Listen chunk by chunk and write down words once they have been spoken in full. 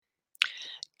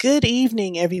Good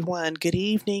evening, everyone. Good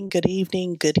evening, good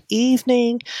evening, good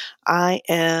evening. I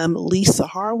am Lisa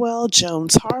Harwell,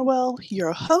 Jones Harwell,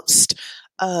 your host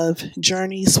of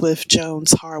Journeys with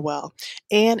Jones Harwell.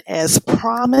 And as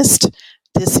promised,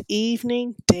 this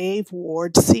evening, Dave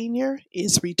Ward Sr.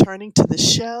 is returning to the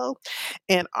show.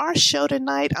 And our show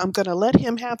tonight, I'm going to let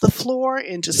him have the floor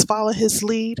and just follow his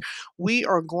lead. We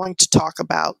are going to talk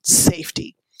about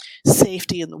safety.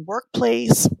 Safety in the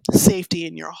workplace, safety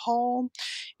in your home.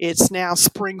 It's now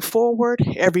spring forward.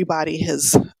 Everybody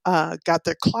has got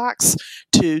their clocks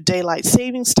to daylight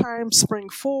savings time, spring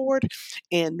forward.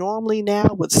 And normally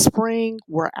now with spring,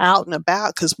 we're out and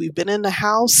about because we've been in the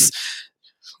house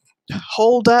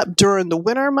holed up during the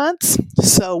winter months.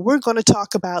 So we're going to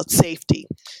talk about safety.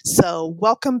 So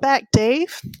welcome back,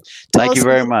 Dave. Tell Thank you us a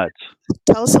very little, much.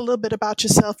 tell us a little bit about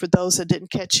yourself for those that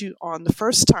didn't catch you on the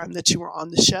first time that you were on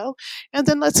the show. And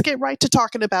then let's get right to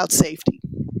talking about safety.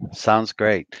 Sounds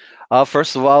great.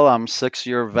 First of all, I'm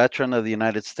 6-year veteran of the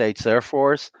United States Air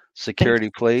Force, Thank you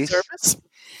security for your police. service.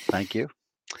 Thank you.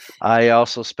 I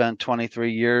also spent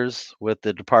 23 years with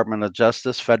the Department of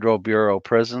Justice, Federal Bureau of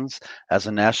Prisons as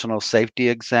a national safety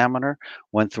examiner.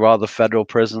 Went through all the federal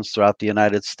prisons throughout the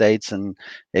United States and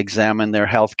examined their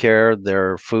health care,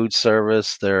 their food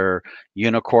service, their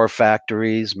Unicor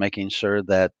factories, making sure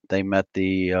that they met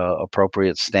the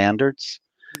appropriate standards.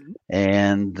 Mhm.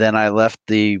 And then I left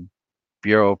the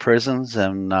Bureau of Prisons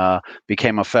and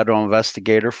became a federal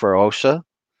investigator for OSHA.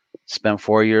 Spent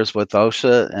 4 years with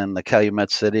OSHA in the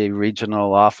Calumet City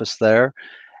regional office there.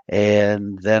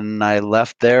 And then I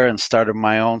left there and started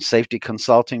my own safety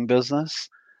consulting business,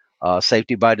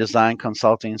 Safety by Design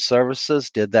Consulting Services.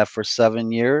 Did that for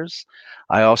 7 years.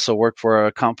 I also worked for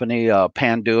a company,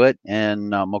 Panduit, in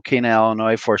Mokina,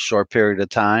 Illinois, for a short period of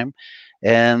time.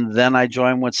 And then I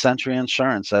joined with Century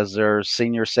Insurance as their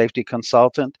senior safety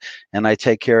consultant, and I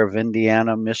take care of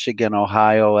Indiana, Michigan,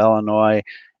 Ohio, Illinois,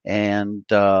 and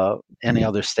any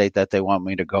other state that they want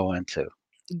me to go into.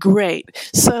 Great.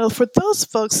 So, for those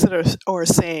folks that are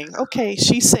saying, okay,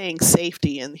 she's saying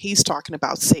safety and he's talking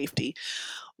about safety,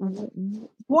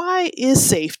 why is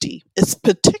safety? It's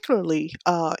particularly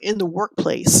in the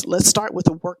workplace. Let's start with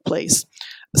the workplace.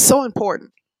 So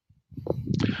important.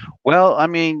 Well, I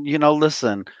mean,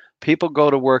 listen, people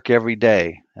go to work every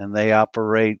day and they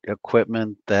operate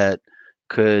equipment that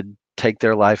could take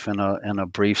their life in a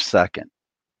brief second.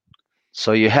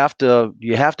 So you have to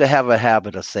have a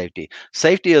habit of safety.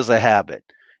 Safety is a habit.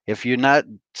 If you're not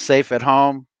safe at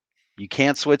home, you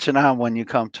can't switch it on when you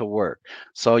come to work.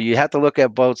 So you have to look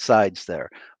at both sides there.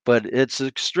 But it's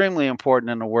extremely important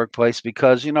in the workplace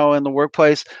because, in the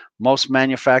workplace, most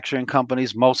manufacturing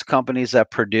companies, most companies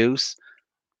that produce,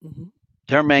 Hmm.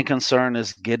 their main concern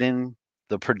is getting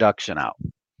the production out,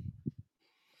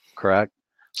 correct?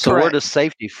 So where Correct. does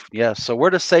safety, yeah, so where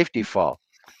does safety fall?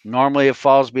 Normally it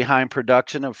falls behind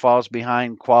production, it falls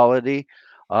behind quality.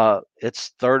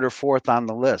 It's third or fourth on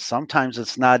the list. Sometimes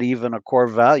it's not even a core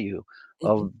value Hmm.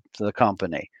 of the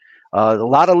company. A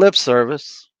lot of lip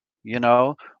service, you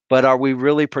know, but are we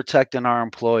really protecting our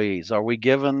employees? Are we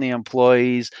giving the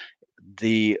employees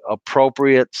the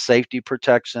appropriate safety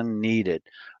protection needed?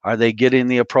 Are they getting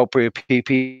the appropriate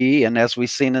PPE? And as we've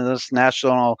seen in this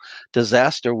national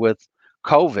disaster with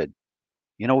COVID,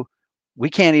 you know, we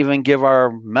can't even give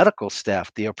our medical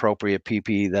staff the appropriate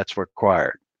PPE that's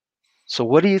required. So,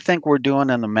 what do you think we're doing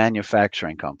in the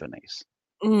manufacturing companies?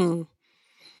 Mm,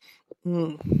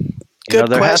 mm. Good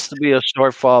There has to question. be a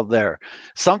shortfall there.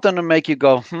 Something to make you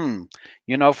go,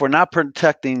 if we're not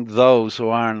protecting those who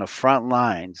are on the front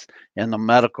lines in the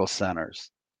medical centers,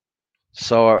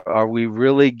 so are we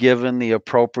really giving the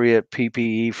appropriate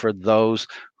PPE for those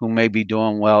who may be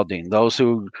doing welding, those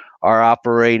who are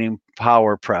operating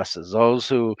power presses, those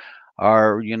who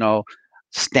are,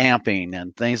 stamping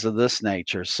and things of this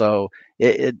nature? So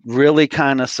it really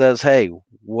kind of says, hey,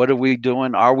 what are we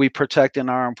doing? Are we protecting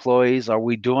our employees? Are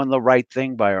we doing the right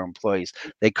thing by our employees?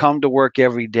 They come to work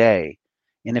every day.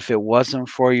 And if it wasn't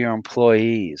for your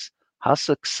employees, how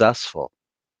successful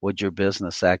would your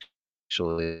business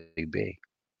actually be?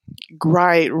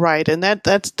 Right, right, and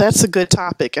that's a good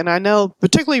topic. And I know,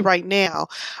 particularly right now,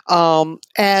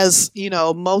 as you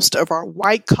know, most of our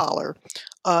white collar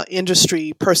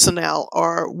industry personnel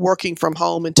are working from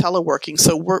home and teleworking.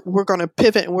 So we're going to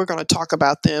pivot and we're going to talk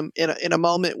about them in a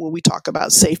moment when we talk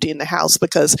about safety in the house,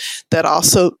 because that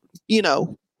also,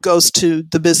 goes to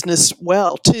the business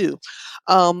well too.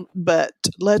 But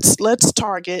let's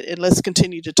target and let's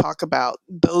continue to talk about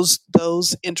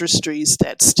those industries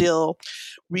that still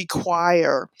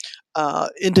require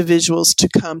individuals to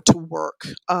come to work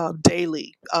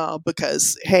daily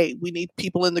because, hey, we need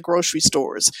people in the grocery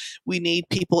stores, we need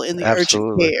people in the urgent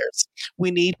Absolutely. cares,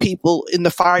 we need people in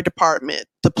the fire department,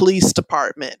 the police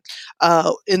department,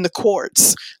 in the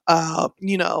courts,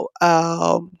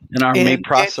 In our meat and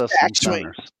processing manufacturing.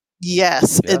 centers.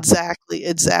 Yes, Yeah. exactly,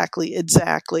 exactly,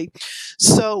 exactly.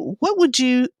 So, what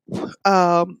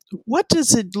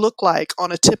does it look like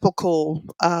on a typical?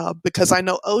 Because I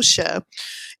know OSHA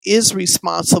is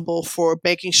responsible for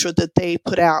making sure that they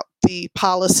put out the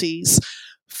policies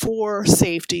for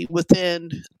safety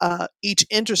within each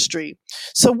industry.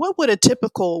 So, what would a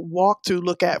typical walkthrough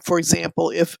look at? For example,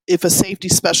 if a safety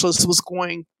specialist was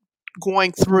going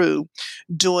through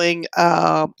doing,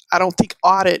 I don't think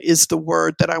audit is the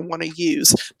word that I want to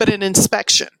use, but an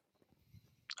inspection.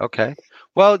 Okay.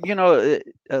 Well,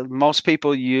 most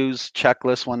people use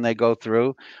checklists when they go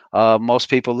through. Most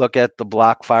people look at the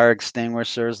block fire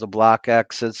extinguishers, the block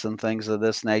exits, and things of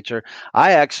this nature.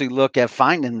 I actually look at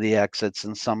finding the exits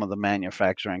in some of the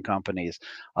manufacturing companies.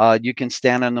 You can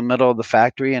stand in the middle of the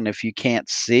factory, and if you can't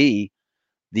see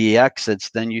the exits,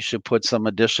 then you should put some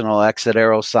additional exit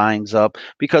arrow signs up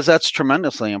because that's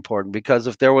tremendously important. Because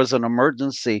if there was an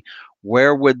emergency,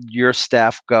 where would your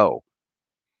staff go?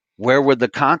 Where would the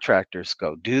contractors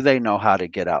go? Do they know how to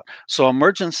get out? So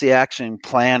emergency action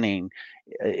planning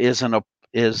is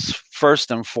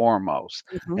first and foremost.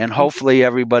 Mhm, And mhm. hopefully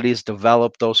everybody's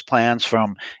developed those plans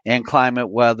from inclement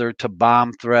weather to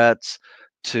bomb threats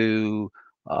to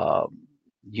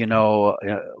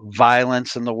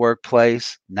violence in the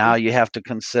workplace. Now you have to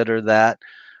consider that.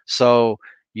 So,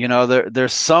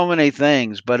 there's so many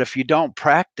things, but if you don't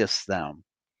practice them,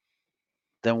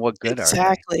 then what good are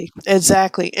they? Exactly,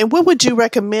 exactly. And what would you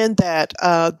recommend that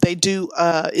they do?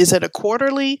 Is it a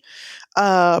quarterly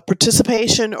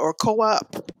participation or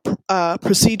co-op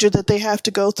procedure that they have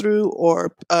to go through,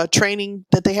 or training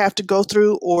that they have to go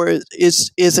through, or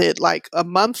is it like a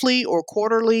monthly or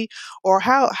quarterly, or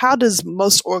how does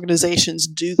most organizations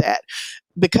do that?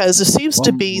 Because it seems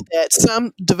to be Well, that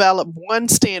some develop one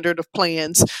standard of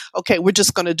plans. Okay, we're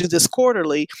just going to do this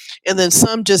quarterly, and then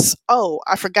some just, oh,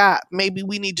 I forgot, maybe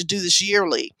we need to do this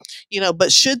yearly.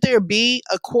 But should there be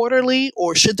a quarterly,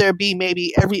 or should there be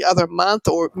maybe every other month,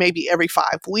 or maybe every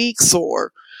 5 weeks,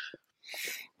 or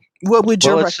what would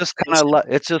your Well, it's just kind of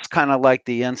recommendation? like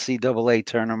the NCAA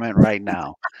tournament right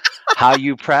now. How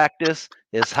you practice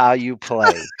is how you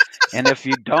play. And if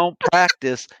you don't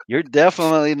practice, you're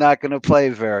definitely not going to play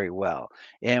very well.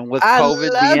 And with I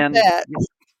COVID love being that.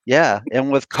 yeah,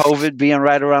 and with COVID being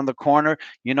right around the corner,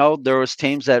 there was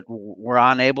teams that were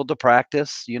unable to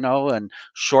practice, and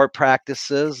short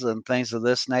practices and things of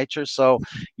this nature. So,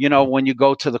 when you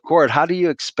go to the court, how do you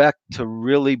expect to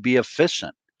really be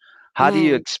efficient? How do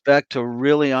you Mm, expect to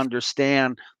really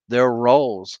understand their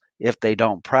roles if they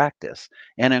don't practice?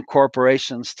 And in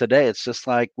corporations today, it's just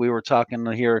like we were talking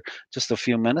here just a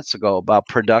few minutes ago about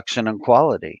production and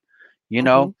quality. You mhm,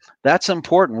 know, that's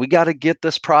important. We got to get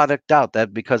this product out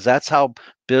that because that's how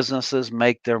businesses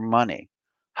make their money.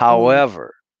 mm,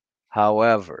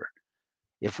 However,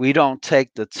 if we don't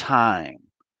take the time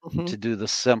mhm. to do the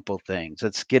simple things.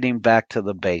 It's getting back to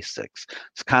the basics.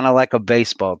 It's kind of like a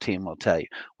baseball team will tell you.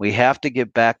 We have to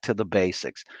get back to the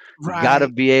basics. You got to Right.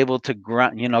 be able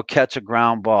to catch a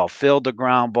ground ball, field a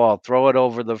ground ball, throw it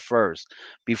over the first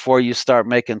before you start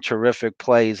making terrific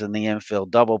plays in the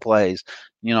infield, double plays,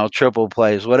 triple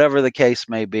plays, whatever the case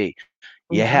may be.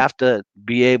 You Mhm. have to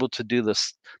be able to do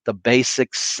the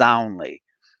basics soundly,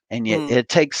 and yet Mm. it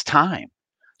takes time.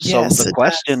 So Yes, the it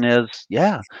does. question is,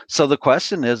 yeah. So the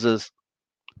question is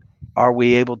are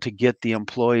we able to get the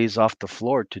employees off the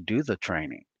floor to do the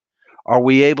training? Are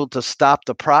we able to stop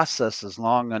the processes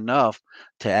long enough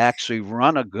to actually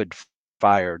run a good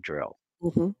fire drill?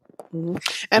 Mhm, mhm.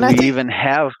 Do And I we think, even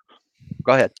have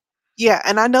Go ahead. yeah,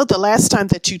 and I know the last time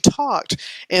that you talked,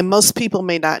 and most people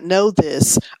may not know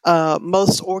this,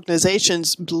 most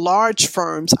organizations, large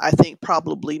firms, I think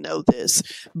probably know this,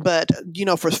 but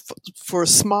for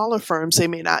smaller firms, they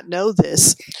may not know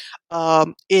this.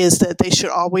 Is that they should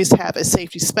always have a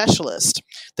safety specialist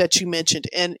that you mentioned,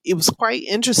 and it was quite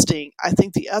interesting. I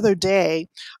think the other day,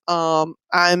 I'm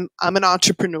an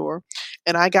entrepreneur,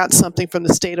 and I got something from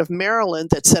the state of Maryland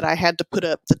that said I had to put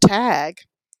up the tag,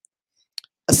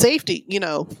 a safety,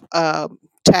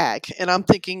 tag, and I'm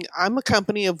thinking I'm a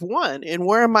company of one, and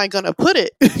where am I going to put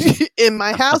it in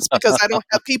my house because I don't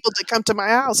have people that come to my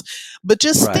house. But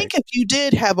just Right. think, if you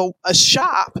did have a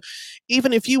shop,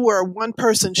 even if you were a one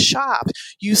person shop,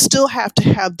 you still have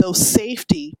to have those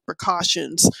safety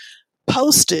precautions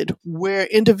posted where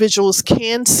individuals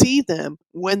can see them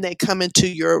when they come into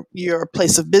your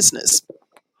place of business.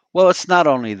 Well, it's not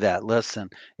only that. Listen,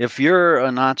 if you're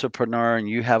an entrepreneur and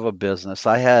you have a business,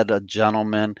 I had a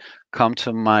gentleman come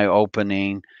to my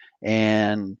opening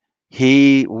and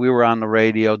we were on the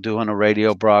radio doing a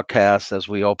radio broadcast as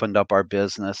we opened up our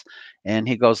business. And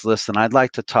he goes, "Listen, I'd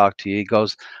like to talk to you." He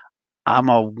goes, "I'm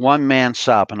a one man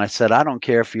shop." And I said, "I don't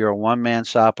care if you're a one man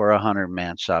shop or a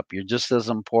 100-man shop. You're just as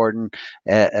important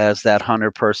as that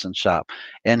 100-person shop."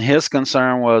 And his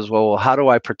concern was, "Well, how do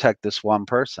I protect this one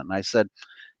person?" I said,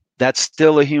 that's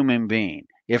still a human being.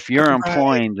 If you're Right,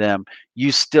 employing them,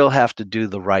 you still have to do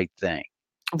the right thing.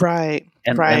 right,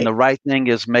 And right. the right thing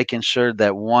is making sure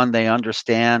that one, they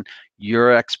understand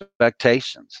your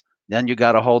expectations. Then you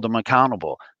got to hold them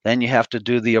accountable. Then you have to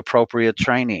do the appropriate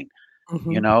training,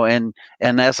 Hmm.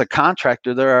 and as a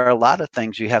contractor there are a lot of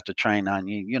things you have to train on.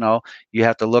 You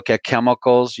have to look at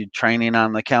chemicals, you training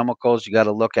on the chemicals, you got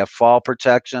to look at fall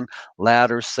protection,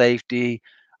 ladder safety,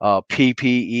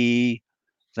 PPE,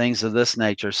 things of this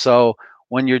nature. So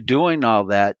when you're doing all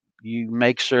that, you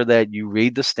make sure that you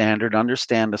read the standard,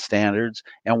 understand the standards,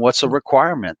 and what's a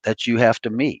requirement that you have to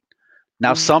meet.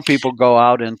 Now, Hmm. some people go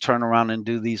out and turn around and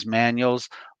do these manuals,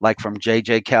 like from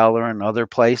J.J. Keller and other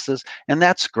places, and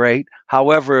that's great.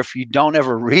 However, if you don't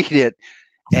ever read it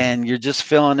and you're just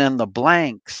filling in the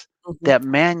blanks, Hmm. that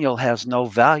manual has no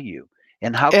value.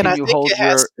 And how And can I you think hold it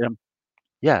has,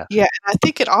 yeah, yeah, and I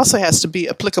think it also has to be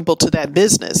applicable to that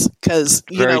business because,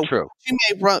 very true. you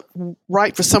may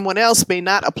write for someone else may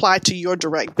not apply to your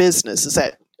direct business. Is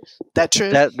that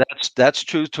true? That's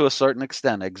true to a certain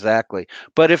extent, exactly.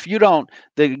 But if you don't,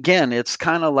 again, it's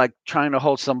kind of like trying to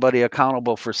hold somebody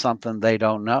accountable for something they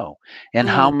don't know. And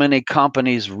how Mm, many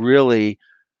companies really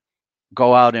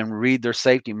go out and read their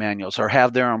safety manuals or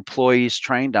have their employees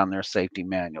trained on their safety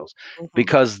manuals? mhm.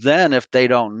 Because then, if they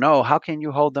don't know, how can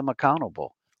you hold them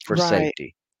accountable for Right,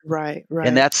 safety? right, And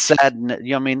right. that's sad.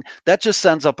 I mean, that just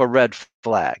sends up a red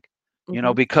flag,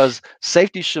 Hmm. because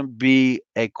safety should be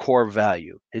a core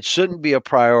value. It shouldn't be a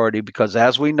priority because,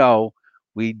 as we know,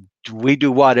 we we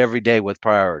do what every day with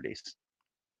priorities.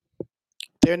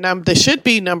 They should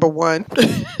be number one.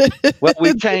 Well,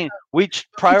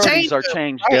 priorities Change are them,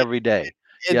 changed right? every day.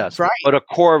 And Yes, right, but a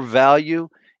core value,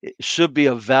 it should be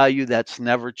a value that's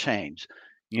never changed.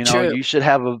 true. You should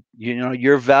have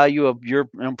your value of your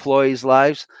employees'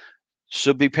 lives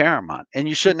should be paramount. And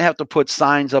you shouldn't have to put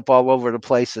signs up all over the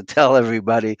place to tell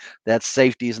everybody that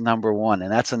safety is number one.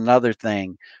 And that's another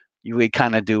thing we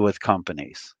kind of do with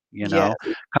companies. Yeah.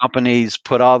 Companies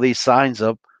put all these signs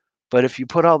up, but if you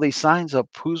put all these signs up,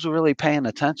 who's really paying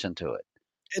attention to it?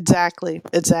 Exactly,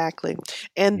 exactly.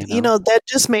 And You know? that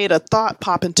just made a thought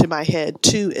pop into my head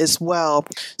too, as well.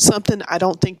 Something I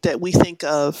don't think that we think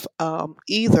of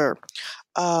either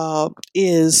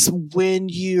is when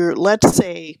you're, let's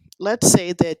say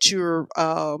that you're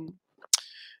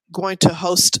going to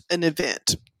host an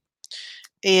event,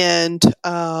 and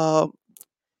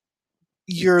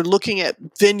you're looking at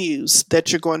venues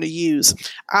that you're going to use.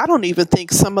 I don't even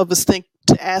think some of us think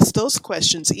to ask those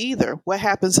questions either. What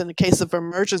happens in the case of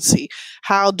emergency?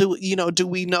 How do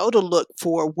we know to look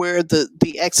for where the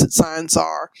exit signs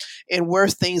are and where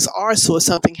things are, so if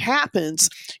something happens,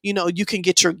 you can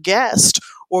get your guest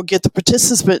or get the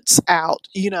participants out,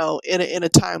 in a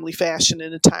timely fashion,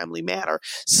 in a timely manner.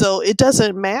 So it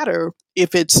doesn't matter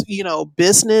if it's,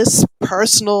 business,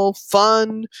 personal,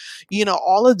 fun,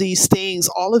 all of these things,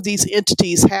 all of these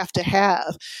entities have to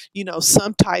have,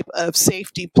 some type of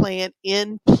safety plan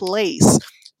in place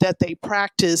that they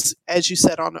practice, as you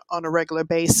said, on a regular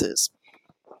basis.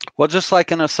 Well, just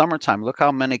like in the summertime, look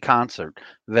how many concert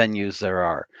venues there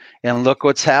are. And look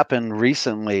what's happened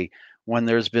recently when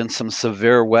there's been some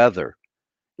severe weather.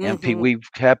 And Hmm. we've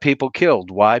had people killed.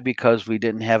 Why? Because we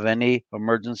didn't have any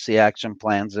emergency action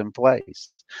plans in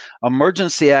place.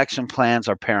 Emergency action plans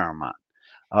are paramount.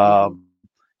 Hmm. Um,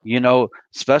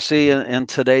 Especially in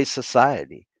today's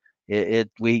society.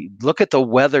 We look at the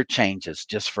weather changes,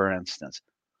 just for instance.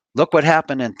 Look what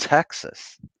happened in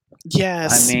Texas. I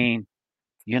Yes, mean,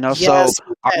 so yes,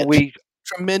 with are that we?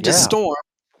 tremendous Yeah, storm.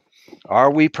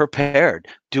 are we prepared?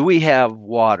 Do we have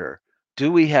water?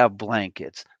 Do we have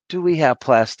blankets? Do we have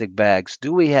plastic bags?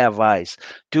 Do we have ice?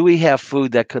 Do we have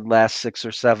food that could last 6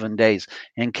 or 7 days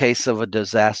in case of a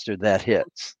disaster that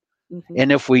hits? Hmm.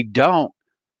 And if we don't,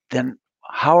 then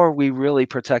how are we really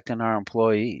protecting our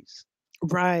employees?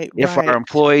 Right, If our right.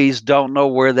 employees don't know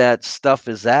where that stuff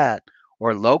is at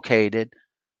or located,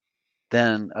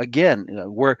 then again,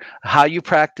 we're how you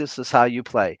practice is how you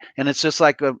play. And it's just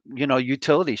like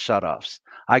utility shutoffs.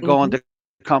 I go Mhm. into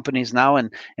companies now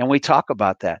and we talk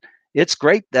about that. It's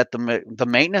great that the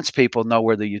maintenance people know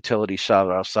where the utility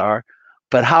shutoffs are,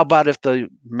 but how about if the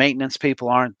maintenance people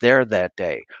aren't there that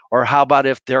day? Or how about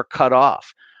if they're cut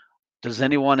off? Does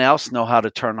anyone else know how to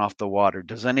turn off the water?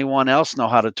 Does anyone else know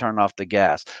how to turn off the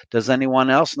gas? Does anyone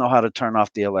else know how to turn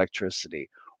off the electricity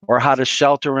or how to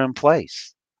shelter in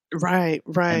place? Right,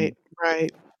 right, And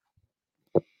right.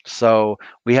 so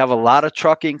we have a lot of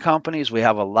trucking companies. We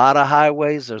have a lot of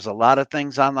highways. There's a lot of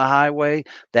things on the highway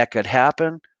that could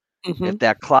happen. If Mhm.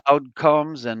 that cloud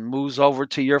comes and moves over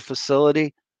to your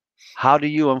facility, how do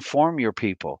you inform your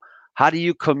people? How do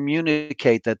you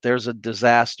communicate that there's a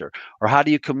disaster? Or how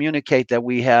do you communicate that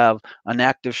we have an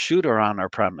active shooter on our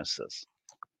premises?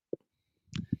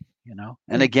 And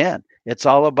Mm. again, it's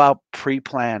all about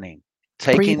pre-planning,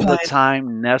 taking the Pre-plan.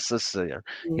 time necessary.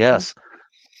 Mhm. Yes,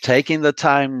 taking the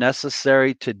time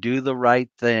necessary to do the right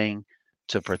thing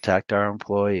to protect our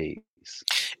employees.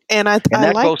 And And I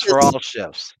that like goes for this. all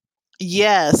shifts.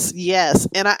 Yes, yes,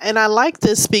 and I like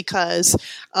this because,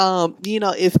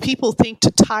 if people think to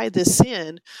tie this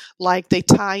in, like they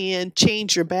tie in,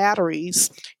 change your batteries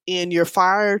in your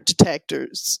fire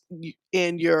detectors,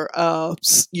 in your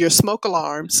smoke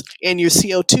alarms, and your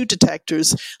CO2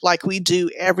 detectors, like we do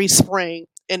every spring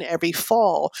and every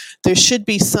fall. There should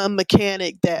be some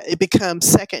mechanic that it becomes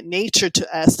second nature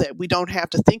to us that we don't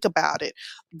have to think about it.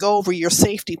 Go over your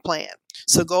safety plan.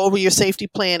 So go over your safety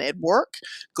plan at work,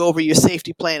 go over your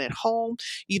safety plan at home.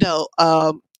 You know,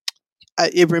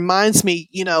 it reminds me,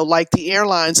 like the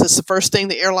airlines, that's the first thing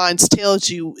the airlines tells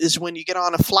you is when you get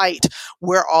on a flight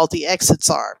where all the exits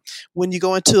are. When you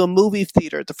go into a movie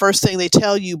theater, the first thing they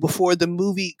tell you before the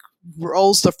movie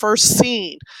rolls the first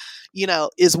scene,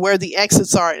 is where the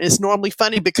exits are. And it's normally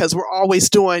funny because we're always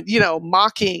doing,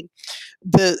 mocking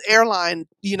the airline,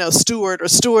 steward or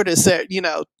stewardess that,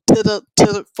 to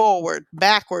the forward,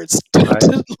 backwards, to Right.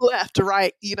 the left, to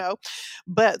right,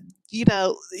 but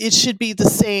it should be the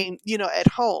same, at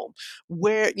home,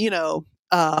 where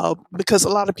because a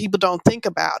lot of people don't think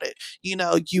about it.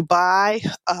 You buy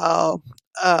uh,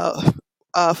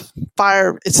 a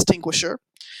fire extinguisher,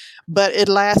 but it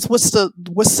lasts. What's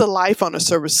the life on a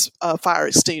service fire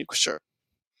extinguisher?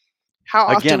 How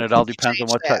often Again, it can all you depends on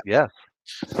change what that? type. Yeah,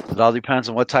 it all depends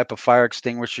on what type of fire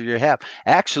extinguisher you have.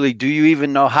 Actually, do you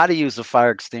even know how to use a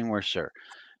fire extinguisher?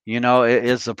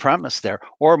 Is the premise there.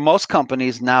 Or most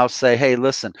companies now say, hey,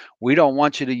 listen, we don't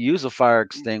want you to use a fire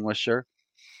extinguisher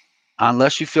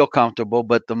unless you feel comfortable,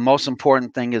 but the most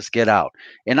important thing is get out.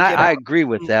 And I, Get I out. agree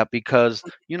with that because,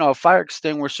 a fire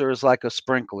extinguisher is like a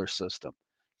sprinkler system.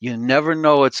 You never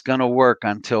know it's going to work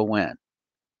until when?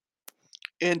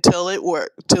 Until it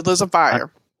works, till there's a Un-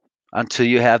 fire. until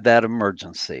you have that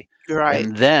emergency. Right.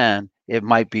 And then it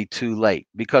might be too late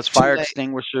because Too fire late.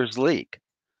 extinguishers leak.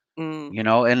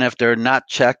 Mm. And if they're not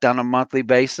checked on a monthly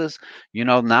basis,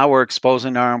 now we're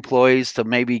exposing our employees to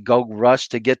maybe go rush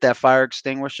to get that fire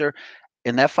extinguisher,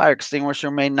 and that fire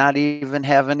extinguisher may not even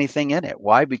have anything in it.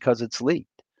 Why? Because it's leaked.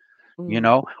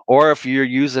 Mm. Or if you're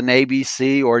using A, B,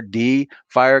 C, or D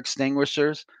fire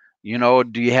extinguishers, do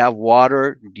you have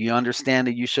water? Do you understand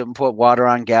that you shouldn't put water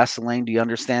on gasoline? Do you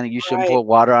understand that you shouldn't Right. put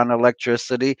water on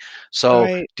electricity? So,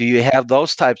 Right. do you have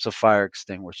those types of fire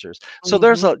extinguishers? So,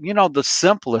 there's Mhm. the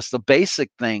simplest, the basic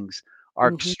things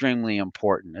are Mhm. extremely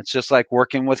important. It's just like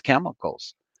working with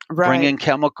chemicals, Right. bringing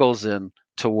chemicals in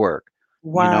to work.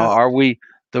 Wow.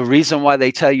 The reason why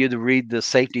they tell you to read the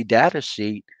safety data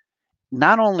sheet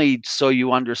not only so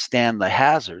you understand the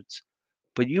hazards,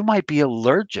 but you might be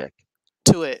allergic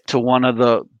To it. to one of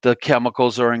the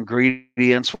chemicals or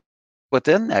ingredients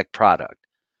within that product.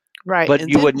 Right. But And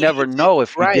you then would you never use it. know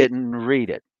if you Right. didn't read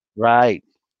it. Right.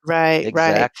 Right. Right.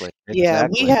 Exactly. Yeah.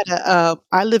 We Exactly. had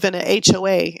I live in an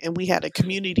HOA, and we had a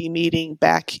community meeting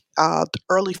back the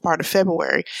early part of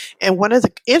February. And one of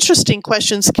the interesting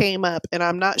questions came up, and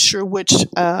I'm not sure which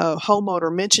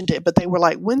homeowner mentioned it, but they were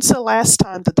like, when's the last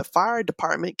time that the fire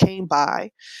department came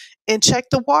by and checked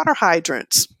the fire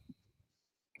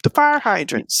Y-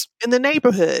 hydrants in the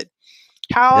neighborhood?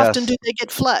 How often Yes. do they get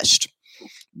flushed?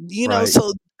 Right.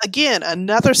 So again,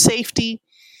 another safety,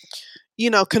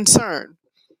 concern.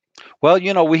 Well,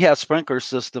 we have sprinkler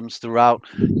systems throughout,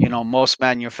 most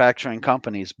manufacturing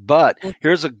companies. But Mm.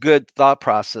 here's a good thought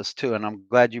process too, and I'm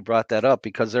glad you brought that up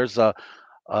because there's a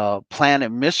plant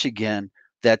in Michigan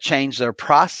that changed their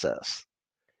process.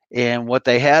 And what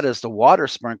they had is the water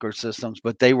sprinkler systems,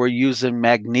 but they were using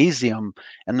magnesium,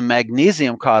 and the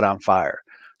magnesium caught on fire.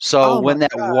 So Oh my when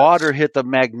that gosh. water hit the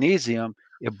magnesium,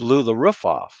 it blew the roof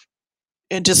off.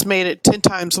 And just made it 10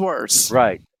 times worse.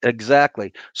 Right,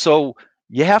 exactly. So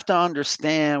you have to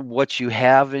understand what you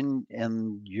have in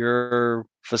your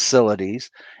facilities,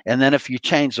 and then if you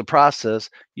change the process,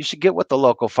 you should get with the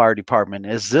local fire department.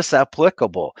 Is this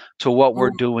applicable to what we're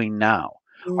Mm, doing now?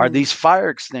 Are mm. these fire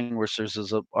extinguishers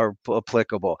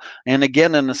applicable? And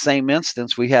again, in the same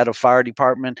instance, we had a fire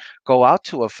department go out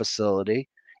to a facility,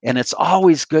 and it's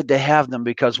always good to have them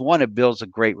because one, it builds a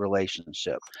great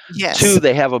relationship. Two, Yes.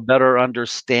 they have a better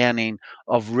understanding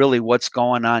of really what's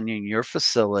going on in your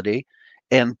facility.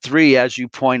 And three, as you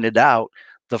pointed out,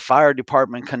 the fire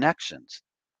department connections.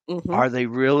 Mhm. Are they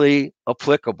really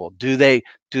applicable? Do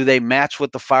they match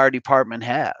what the fire department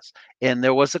has? And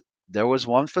there was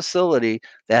one facility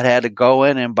that had to go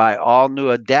in and buy all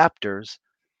new adapters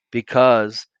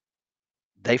because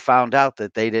they found out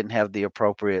that they didn't have the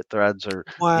appropriate threads or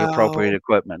the appropriate Wow.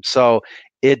 equipment. So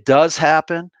it does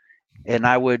happen. And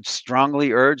I would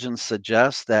strongly urge and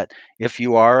suggest that if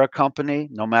you are a company,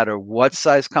 no matter what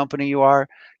size company you are,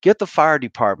 get the fire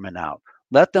department out.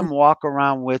 Let Mm, them walk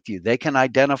around with you. They can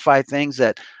identify things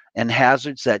that and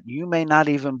hazards that you may not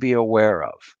even be aware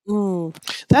of. mm.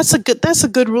 That's a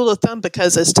good rule of thumb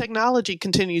because as technology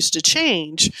continues to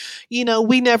change,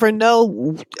 we never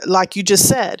know, like you just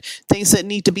said, things that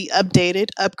need to be updated,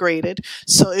 upgraded.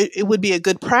 So it would be a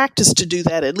good practice to do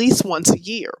that at least once a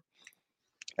year.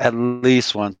 At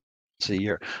least once a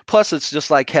year. Plus, it's just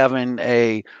like having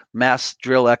a mass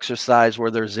drill exercise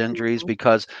where there's injuries Mhm,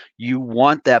 because you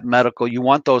want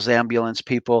those ambulance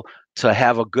people to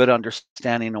have a good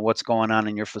understanding of what's going on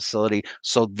in your facility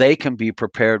so they can be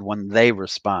prepared when they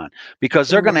respond. Because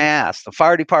they're going to mm, ask, the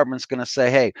fire department's going to say,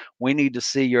 hey, we need to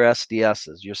see your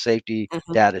SDSs, your safety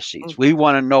mhm, data sheets. mhm, We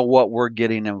want to know what we're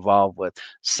getting involved with.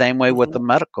 Same way with the mhm.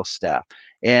 medical staff.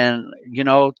 And,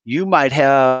 you might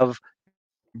have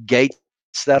gates that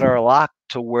are locked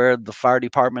to where the fire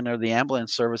department or the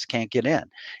ambulance service can't get in.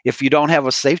 If you don't have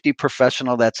a safety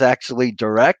professional that's actually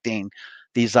directing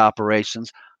these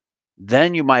operations,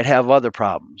 then you might have other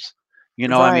problems.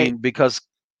 I Right. mean, because,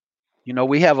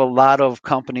 we have a lot of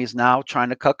companies now trying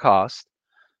to cut costs.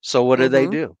 So what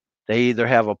Mhm, do? They either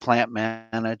have a plant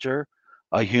manager,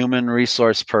 a human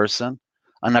resource person,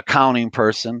 an accounting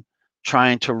person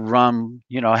trying to run,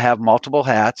 have multiple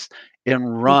hats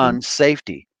and mhm. run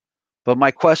safety. But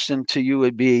my question to you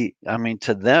would be, I mean,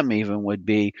 to them even would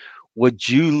be, would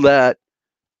you let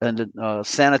a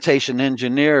sanitation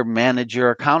engineer manage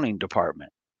your accounting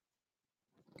department?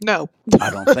 No. I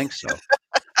don't think so.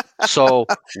 So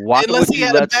why Unless would he you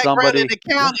had a let background in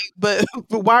somebody? Yeah, accounting, but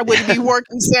why would he be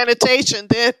working sanitation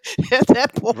then at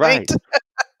that right. point?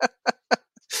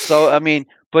 So I mean,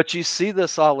 but you see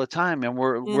this all the time, and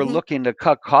we're Mhm, looking to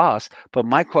cut costs. But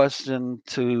my question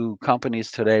to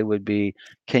companies today would be,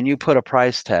 can you put a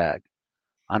price tag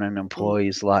on an mm,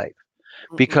 employee's life?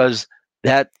 mm-mm. Because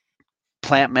that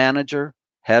plant manager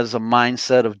has a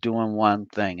mindset of doing one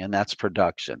thing, and that's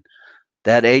production.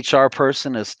 That HR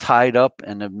person is tied up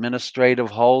in administrative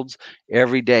holds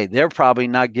every day. They're probably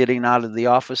not getting out of the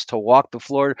office to walk the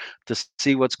floor to see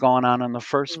what's going on in the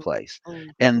first Mm, place.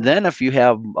 mm, And mm. then if you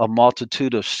have a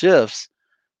multitude of shifts,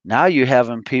 now you're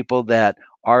having people that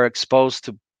are exposed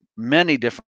to many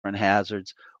different hazards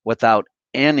without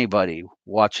anybody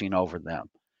watching over them.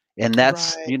 And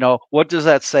that's, Right. what does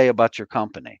that say about your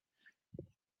company?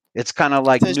 It's kind of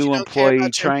like Says you new don't care employee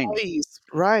about your training, employees.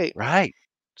 Right. right?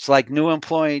 It's like new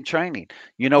employee training.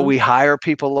 Mm, We hire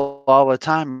people all the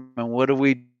time, and what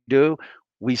do?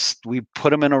 We put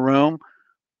them in a room,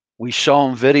 we show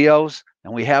them videos,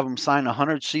 and we have them sign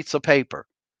 100 sheets of paper.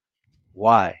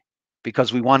 Why?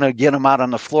 Because we want to get them out on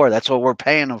the floor. That's what we're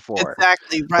paying them for.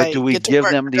 exactly, But do right. we Get to give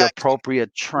work them the productive.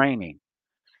 appropriate training?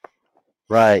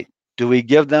 Right. Do we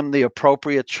give them the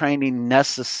appropriate training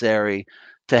necessary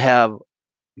to have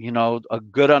a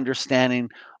good understanding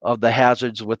of the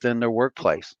hazards within their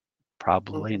workplace?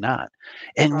 Probably Mhm, not.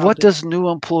 And what probably not. does new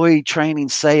employee training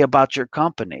say about your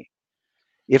company?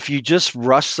 If you just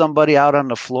rush somebody out on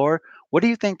the floor, what do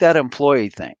you think that employee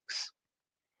thinks?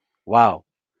 Wow,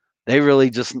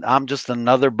 I'm just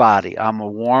another body. I'm a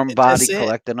warm body That's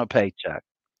it. collecting a paycheck,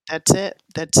 That's it.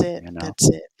 That's it. you know? That's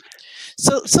it.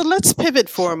 So let's pivot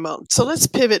for a So, moment. So let's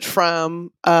pivot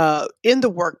from in the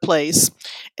workplace,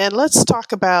 and let's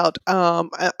talk about.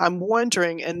 I'm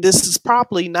wondering, and this is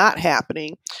probably not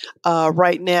happening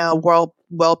right now.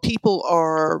 While people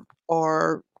are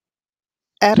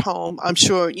at home, I'm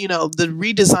sure, the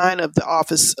redesign of the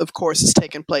office, of course, has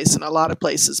taken place in a lot of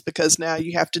places because now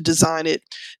you have to design it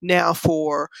now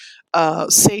for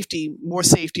safety, more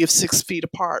safety of 6 feet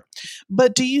apart.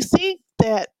 But do you think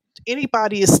that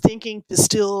anybody is thinking to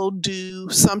still do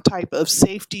some type of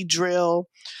safety drill,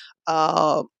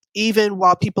 uh, even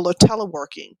while people are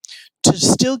teleworking, to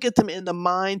still get them in the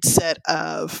mindset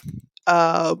of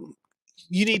um,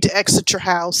 you need to exit your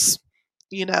house,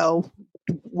 you know,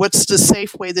 what's the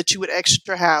safe way that you would exit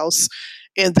your house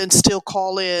and then still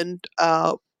call in.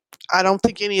 I don't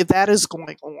think any of that is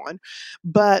going on.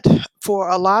 But for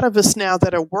a lot of us now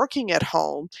that are working at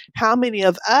home, how many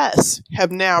of us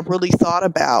have now really thought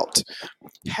about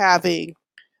having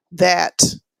that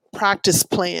practice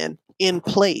plan in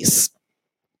place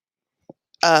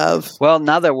of Well,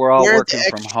 now that we're all where the working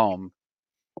from extra. home,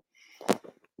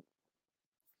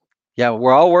 yeah,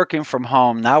 we're all working from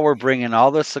home. Now we're bringing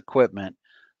all this equipment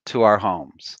to our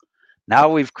homes. Now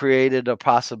we've created a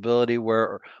possibility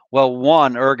where, well,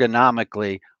 one,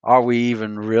 ergonomically, are we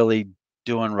even really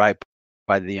doing right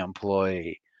by the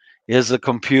employee? Is the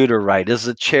computer right? Is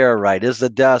the chair right? Is the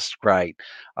desk right?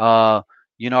 Uh,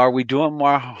 are we doing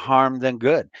more harm than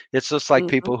good? It's just like Mhm.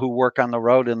 people who work on the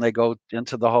road and they go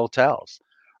into the hotels.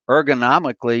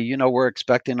 Ergonomically, we're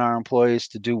expecting our employees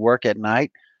to do work at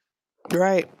night.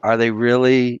 Right. Are they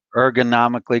really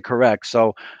ergonomically correct?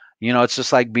 So, it's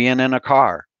just like being in a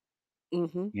car.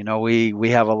 Mhm. We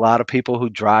have a lot of people who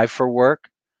drive for work,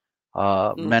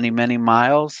 many, Mhm. many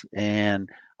miles, and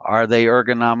are they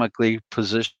ergonomically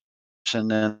positioned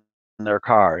in their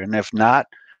car? And if not,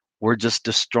 we're just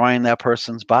destroying that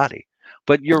person's body.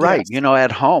 But you're right. Yes.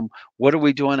 At home, what are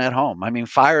we doing at home? I mean,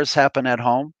 fires happen at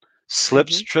home,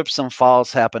 slips, Mhm. trips, and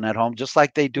falls happen at home, just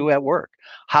like they do at work.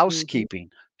 Mhm.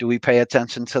 Housekeeping. Do we pay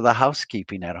attention to the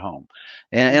housekeeping at home?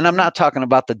 And I'm Mhm. not talking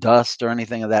about the dust or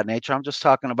anything of that nature. I'm just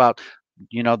talking about,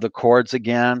 the cords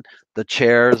again, the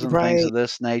chairs and things Right. of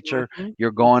this nature. Mhm.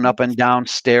 You're going Mhm. up and down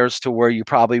stairs to where you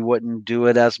probably wouldn't do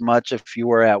it as much if you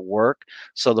were at work.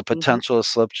 So the Mhm. potential of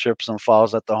slip, trips, and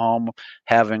falls at the home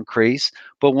have increased.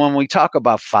 But when we talk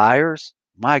about fires,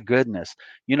 my goodness,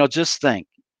 just think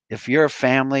if you're a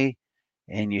family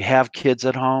and you have kids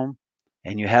at home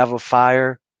and you have a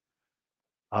fire,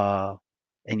 uh,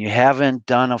 and you haven't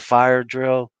done a fire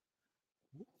drill,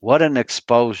 what an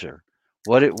exposure.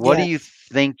 What are you Yes.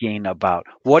 thinking about?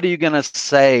 What are you going to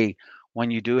say when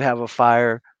you do have a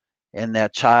fire and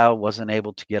that child wasn't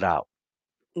able to get out?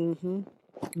 Mhm.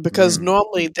 Because Mm,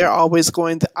 normally they're always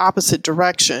going the opposite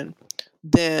direction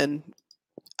than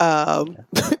yeah.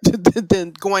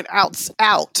 than going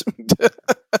out.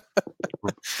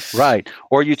 Right.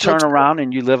 Or you So turn true. around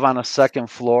and you live on a second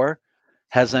floor.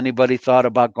 Has anybody thought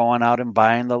about going out and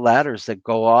buying the ladders that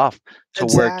go off to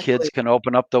where kids Exactly. can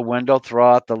open up the window,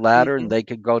 throw out the ladder, and Mhm. they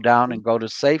could go down and go to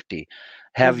safety?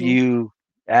 Have Mhm. you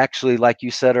actually, like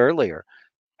you said earlier,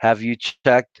 have you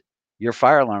checked your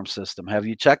fire alarm system? Have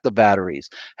you checked the batteries?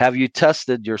 Have you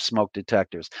tested your smoke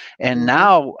detectors? And Mhm.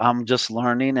 now I'm just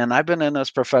learning, and I've been in this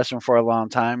profession for a long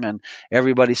time, and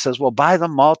everybody says, well, buy the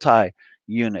multi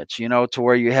units, to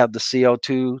where you have the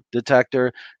CO2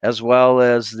 detector as well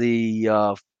as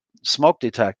the smoke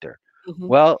detector. Mhm.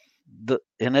 Well,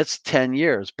 and it's 10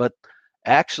 years, but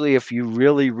actually, if you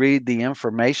really read the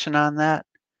information on that,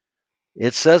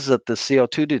 it says that the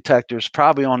CO2 detector is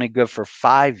probably only good for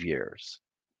 5 years.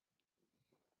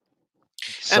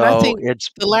 And I So think it's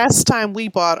the last time we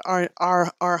bought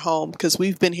our home, because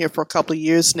we've been here for a couple of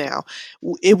years now,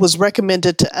 it was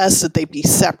recommended to us that they be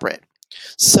separate.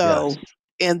 yes. So,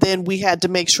 and then we had to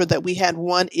make sure that we had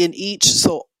one in each.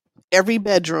 So every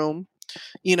bedroom,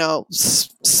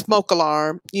 smoke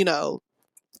alarm,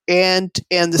 and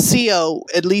the CO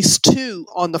at least two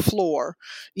on the floor,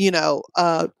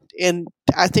 and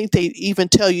I think they even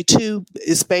tell you two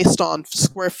is based on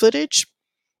square footage.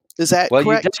 Is that Well, you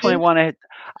correct definitely too? want to,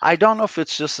 I don't know if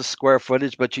it's just the square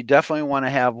footage, but you definitely want to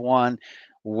have one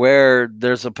where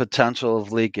there's a potential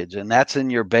of leakage, and that's in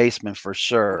your basement for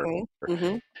sure. Mhm.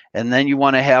 Mhm. And then you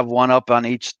want to have one up on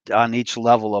each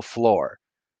level of floor,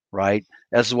 right?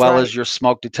 As well as Right. your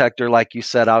smoke detector, like you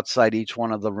said, outside each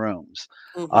one of the rooms.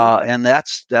 Mhm. And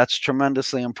that's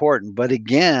tremendously important. But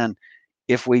again,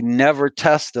 if we never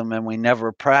test them and we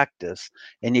never practice,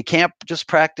 and you can't just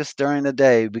practice during the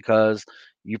day because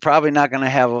you're probably not going to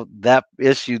have that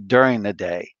issue during the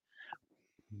day.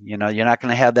 You're not going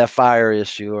to have that fire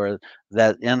issue or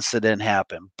that incident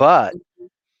happen. But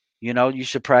you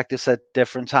should practice at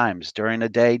different times during the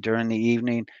day, during the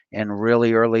evening, and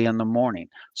really early in the morning.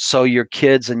 So your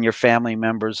kids and your family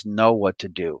members know what to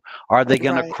do. Are they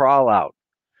going to Right. crawl out?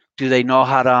 Do they know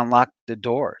how to unlock the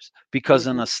doors? Because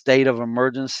in Mhm. a state of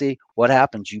emergency, what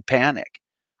happens? You panic.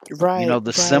 Right, The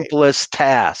right, simplest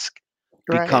task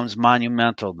right, becomes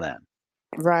monumental then.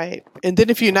 right. And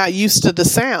then if you're not used to the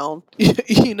sound,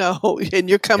 and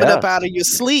you're coming up Yes, out of your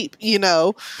sleep.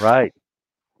 right.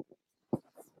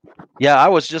 Yeah, I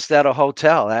was just at a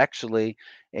hotel actually,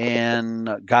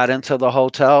 and got into the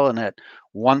hotel, and at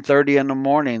 1:30 in the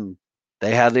morning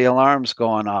they had the alarms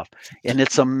going off. And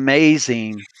it's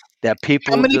amazing that How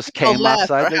people many just people came left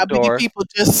outside or their how many door. people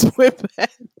just went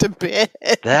back to bed?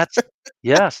 That's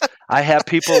yes. I had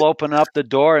people open up the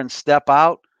door and step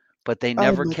out, but they Oh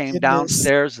never my came goodness.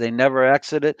 downstairs. They never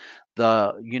exited.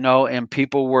 And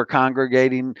people were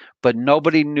congregating, but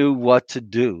nobody knew what to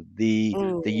do. The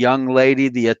Mm, young lady,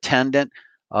 the attendant,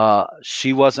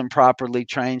 she wasn't properly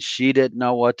trained. She didn't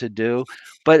know what to do,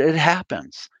 but it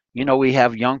happens. We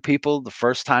have young people the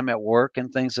first time at work and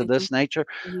things of mhm, this nature.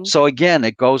 mhm, So again,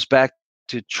 it goes back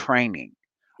to training.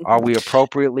 Are we mhm.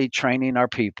 appropriately training our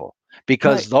people?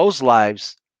 Because Right. those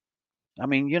lives, I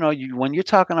mean, when you're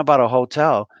talking about a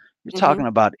hotel, you're Mhm. talking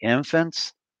about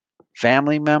infants,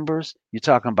 family members, you're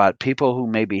talking about people who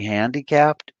may be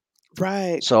handicapped.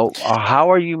 Right. So,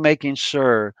 how are you making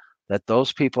sure that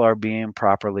those people are being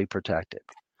properly protected?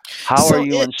 How are So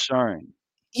you it ensuring?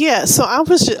 Yeah, so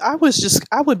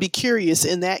I would be curious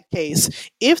in that case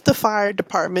if the fire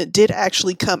department did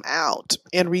actually come out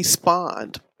and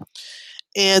respond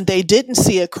and they didn't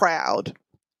see a crowd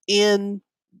in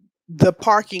the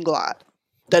parking lot.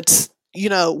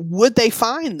 Would they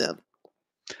find them?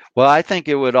 Well, I think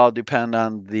it would all depend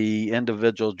on the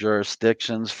individual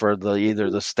jurisdictions for either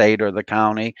the state or the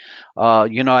county.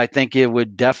 I think it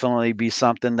would definitely be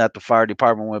something that the fire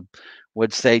department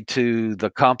would say to the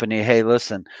company, "Hey,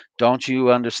 listen, don't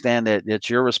you understand that it's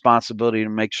your responsibility to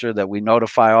make sure that we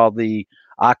notify all the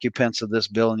occupants of this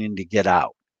building to get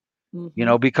out?"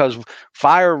 Mhm. Because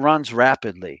fire runs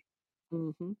rapidly.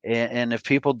 Mhm. And if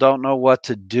people don't know what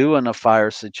to do in a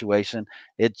fire situation,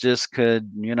 it's just going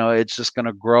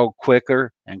to grow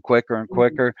quicker and quicker and Mhm.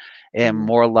 quicker, and Mhm.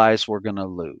 more lives we're going to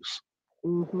lose.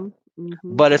 Mhm. Mhm.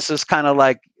 But it's just kind of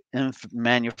like in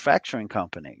manufacturing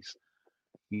companies,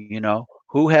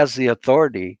 who has the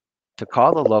authority to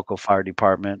call the local fire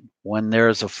department when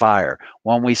there's a fire,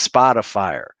 when we spot a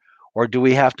fire? Or do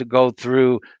we have to go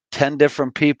through 10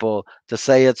 different people to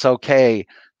say it's okay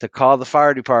to call the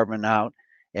fire department out?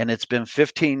 And it's been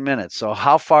 15 minutes. So,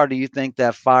 how far do you think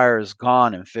that fire is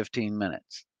gone in 15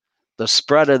 minutes? The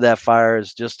spread of that fire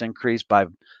is just increased by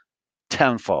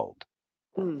tenfold.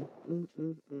 Mm, mm,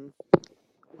 mm, mm.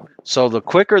 So, the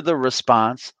quicker the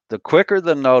response, the quicker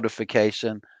the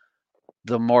notification,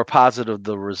 the more positive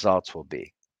the results will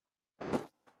be.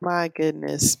 My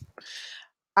goodness.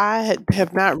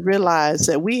 Have not realized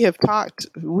that we have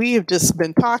just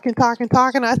been talking, talking,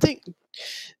 talking. I think,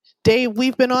 Dave,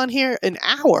 we've been on here an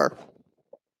hour.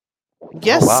 Oh,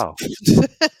 Yes. wow.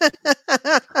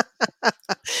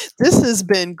 This has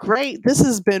been great. This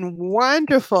has been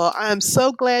wonderful. I'm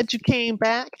so glad you came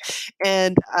back.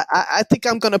 And I think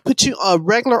I'm going to put you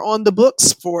regular on the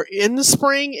books for in the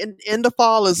spring and in the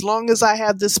fall, as long as I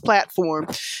have this platform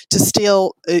to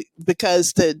still,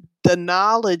 because the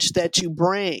knowledge that you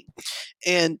bring,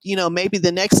 and maybe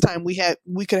the next time we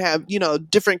could have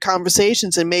different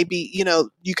conversations, and maybe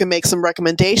you can make some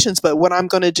recommendations. But what I'm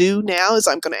going to do now is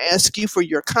I'm going to ask you for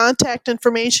your contact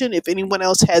information if anyone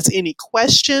else has any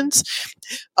questions,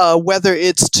 whether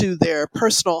it's to their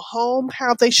personal home,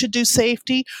 how they should do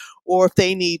safety, or if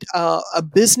they need a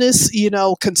business,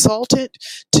 consultant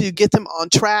to get them on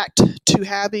track to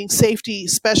having safety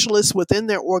specialists within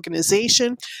their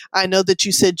organization. I know that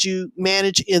you said you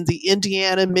manage in the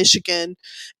Indiana, Michigan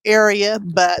area,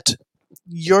 but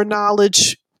your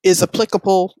knowledge is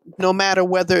applicable no matter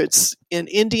whether it's in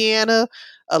Indiana,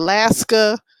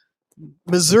 Alaska,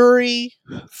 Missouri,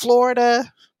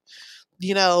 Florida.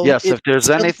 Yes, if It's there's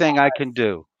really. anything I can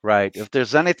do, right? If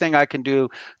there's anything I can do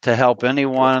to help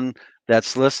anyone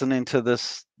that's listening to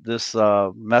this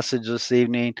message this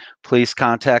evening, please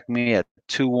contact me at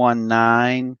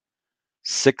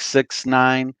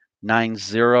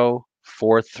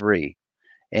 219-669-9043,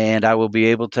 and I will be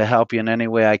able to help you in any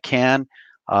way I can.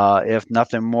 If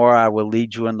nothing more, I will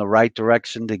lead you in the right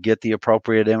direction to get the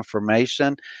appropriate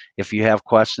information. If you have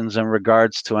questions in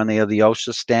regards to any of the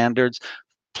OSHA standards,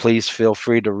 please feel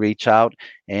free to reach out.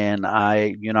 And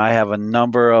I have a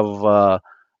number of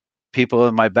people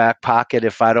in my back pocket.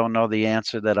 If I don't know the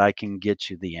answer, that I can get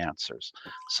you the answers.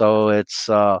 So it's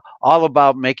all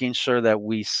about making sure that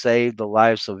we save the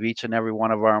lives of each and every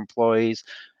one of our employees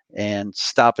and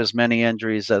stop as many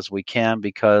injuries as we can,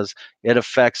 because it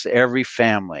affects every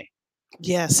family.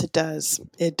 Yes, it does.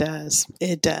 It does.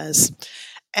 It does.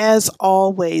 As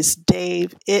always,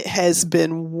 Dave, it has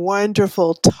been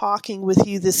wonderful talking with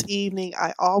you this evening.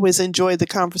 I always enjoy the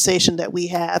conversation that we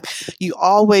have. You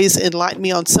always enlighten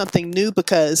me on something new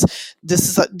because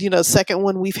this is a second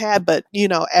one we've had. But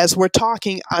as we're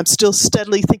talking, I'm still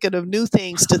steadily thinking of new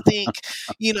things to think.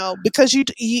 Because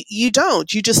you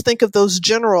don't. You just think of those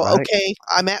general. Right. Okay,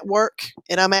 I'm at work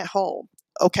and I'm at home.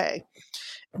 Okay,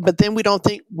 but then we don't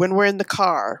think when we're in the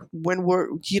car, when we're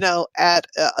at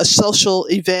a social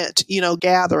event,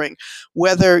 gathering,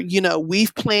 whether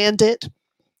we've planned it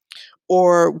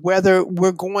or whether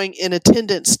we're going in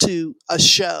attendance to a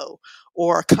show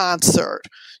or a concert,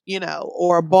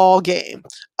 or a ball game.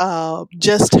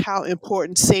 Just how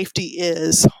important safety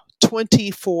is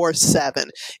 24/7.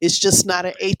 It's just not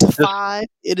an 8 to Just 5,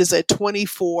 it is a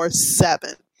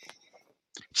 24/7.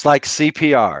 it's like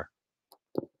CPR.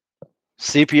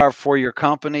 CPR for your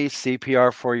company,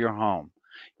 CPR for your home.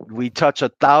 We touch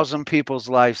 1,000 people's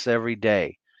lives every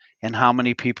day. And how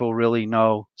many people really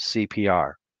know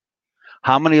CPR?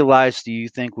 How many lives do you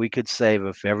think we could save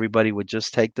if everybody would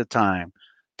just take the time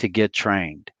to get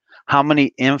trained? How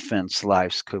many infants'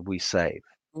 lives could we save?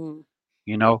 Mm.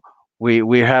 You know,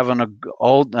 we're having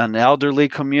an elderly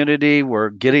community.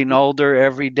 We're getting older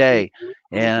every day, Mhm.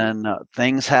 and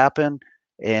things happen,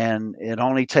 and it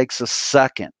only takes a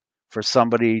second for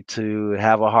somebody to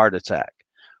have a heart attack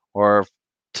or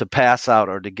to pass out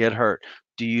or to get hurt.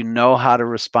 Do you know how to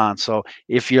respond? So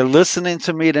if you're listening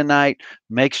to me tonight,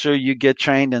 make sure you get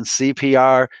trained in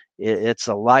CPR. It's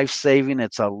a life saving,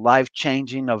 it's a life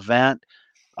changing event.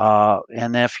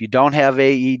 And if you don't have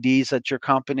AEDs at your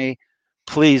company,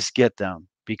 please get them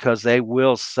because they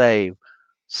will save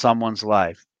someone's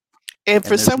life. And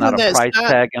for And there's not someone a that's price not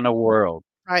tag in the world.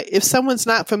 right, if someone's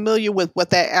not familiar with what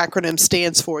that acronym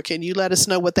stands for, can you let us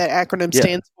know what that acronym Yeah,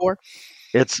 stands for?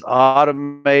 it's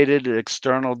automated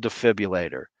external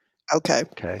defibrillator. Okay.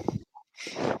 Okay.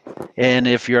 And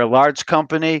if you're a large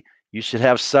company, you should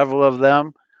have several of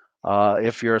them.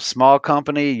 If you're a small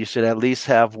company, you should at least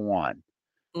have one.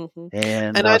 Hmm.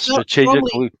 And And I know normally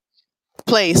strategically,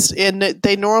 placed in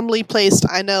they normally placed.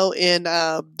 I know in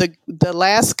the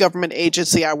last government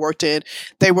agency I worked in,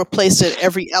 they were placed at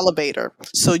every elevator,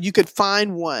 so you could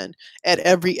find one at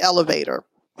every elevator.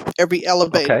 Every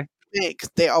elevator, okay. I think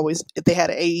they had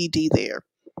an AED there.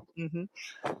 Hmm.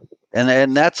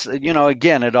 And that's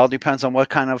again, it all depends on what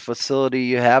kind of facility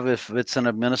you have. If it's an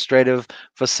administrative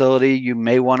facility, you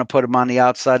may want to put them on the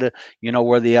outside of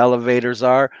where the elevators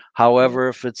are. However,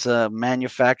 if it's a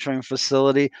manufacturing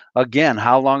facility, again,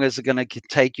 how long is it going to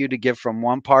take you to get from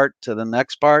one part to the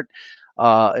next part?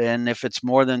 And if it's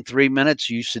more than 3 minutes,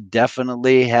 you should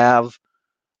definitely have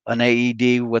an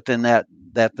AED within that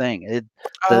thing. The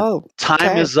Oh,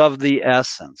 time okay. is of the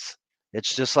essence.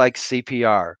 It's just like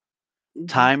CPR. Hmm.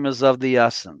 Time is of the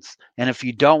essence. And if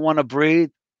you don't want to breathe,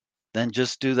 then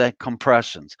just do that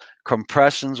compressions.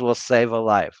 Compressions will save a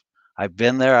life. I've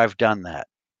been there, I've done that.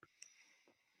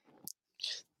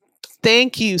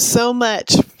 Thank you so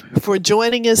much for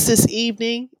joining us this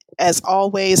evening. As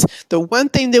always, the one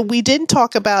thing that we didn't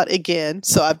talk about again,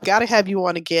 so I've got to have you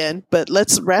on again, but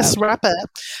let's wrap Absolutely.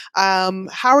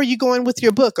 up. How are you going with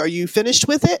your book? Are you finished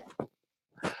with it?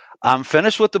 I'm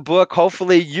finished with the book.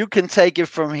 Hopefully you can take it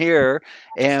from here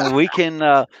and we can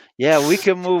we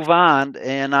can move on,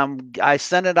 and I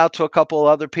sent it out to a couple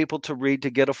other people to read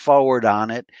to get a forward on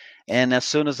it. And as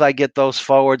soon as I get those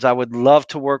forwards, I would love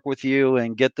to work with you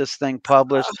and get this thing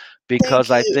published Thank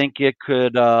because I you. think it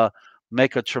could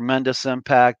make a tremendous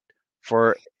impact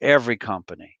for every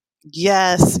company.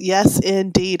 Yes, yes,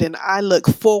 indeed. And I look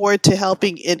forward to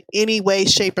helping in any way,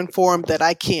 shape, and form that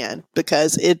I can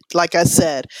because like I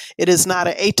said, it is not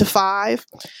an 8 to 5.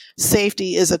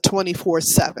 Safety is a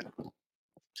 24/7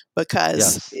 because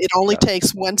Yes. it only Yes.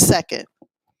 takes 1 second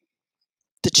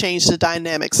to change the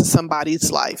dynamics of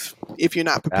somebody's life if you're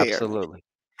not prepared. Absolutely.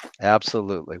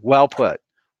 Absolutely. Well put.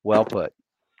 Well put.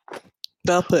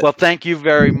 Well put. Well, thank you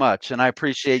very much, and I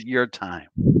appreciate your time.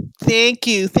 Thank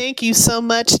you. Thank you so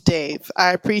much, Dave.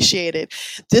 I appreciate it.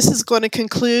 This is going to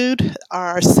conclude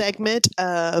our segment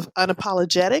of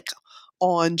Unapologetic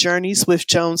on Journeys with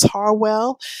Jones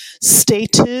Harwell. Stay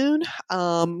tuned.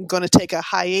 I'm going to take a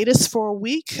hiatus for a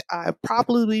week. I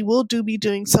probably will be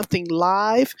doing something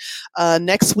live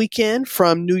next weekend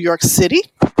from New York City.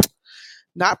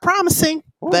 Not promising,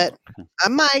 Ooh, but I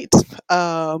might,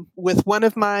 with one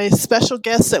of my special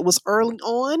guests that was early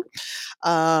on,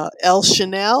 Elle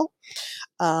Chanel,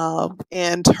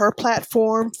 and her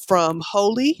platform from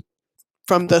Holy.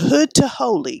 From the Hood to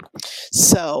Holy.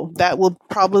 So that will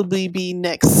probably be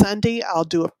next Sunday. I'll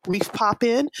do a brief pop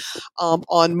in.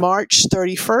 On March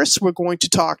 31st, we're going to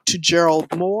talk to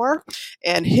Gerald Moore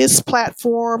and his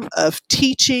platform of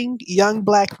teaching young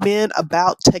Black men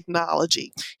about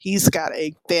technology. He's got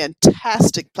a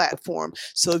fantastic platform.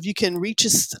 So if you can reach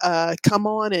us, come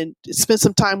on and spend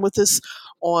some time with us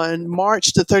on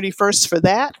March the 31st for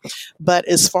that. But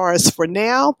as far as for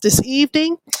now, this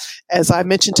evening, as I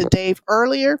mentioned to Dave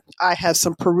earlier, I have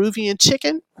some Peruvian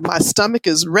chicken. My stomach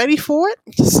is ready for it,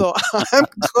 so I'm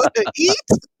going to eat.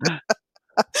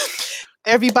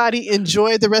 Everybody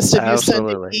enjoy the rest of your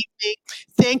Sunday Absolutely. evening.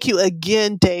 Thank you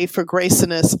again, Dave, for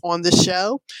gracing us on the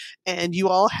show, and you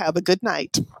all have a good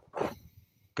night.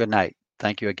 Good night.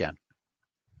 Thank you again.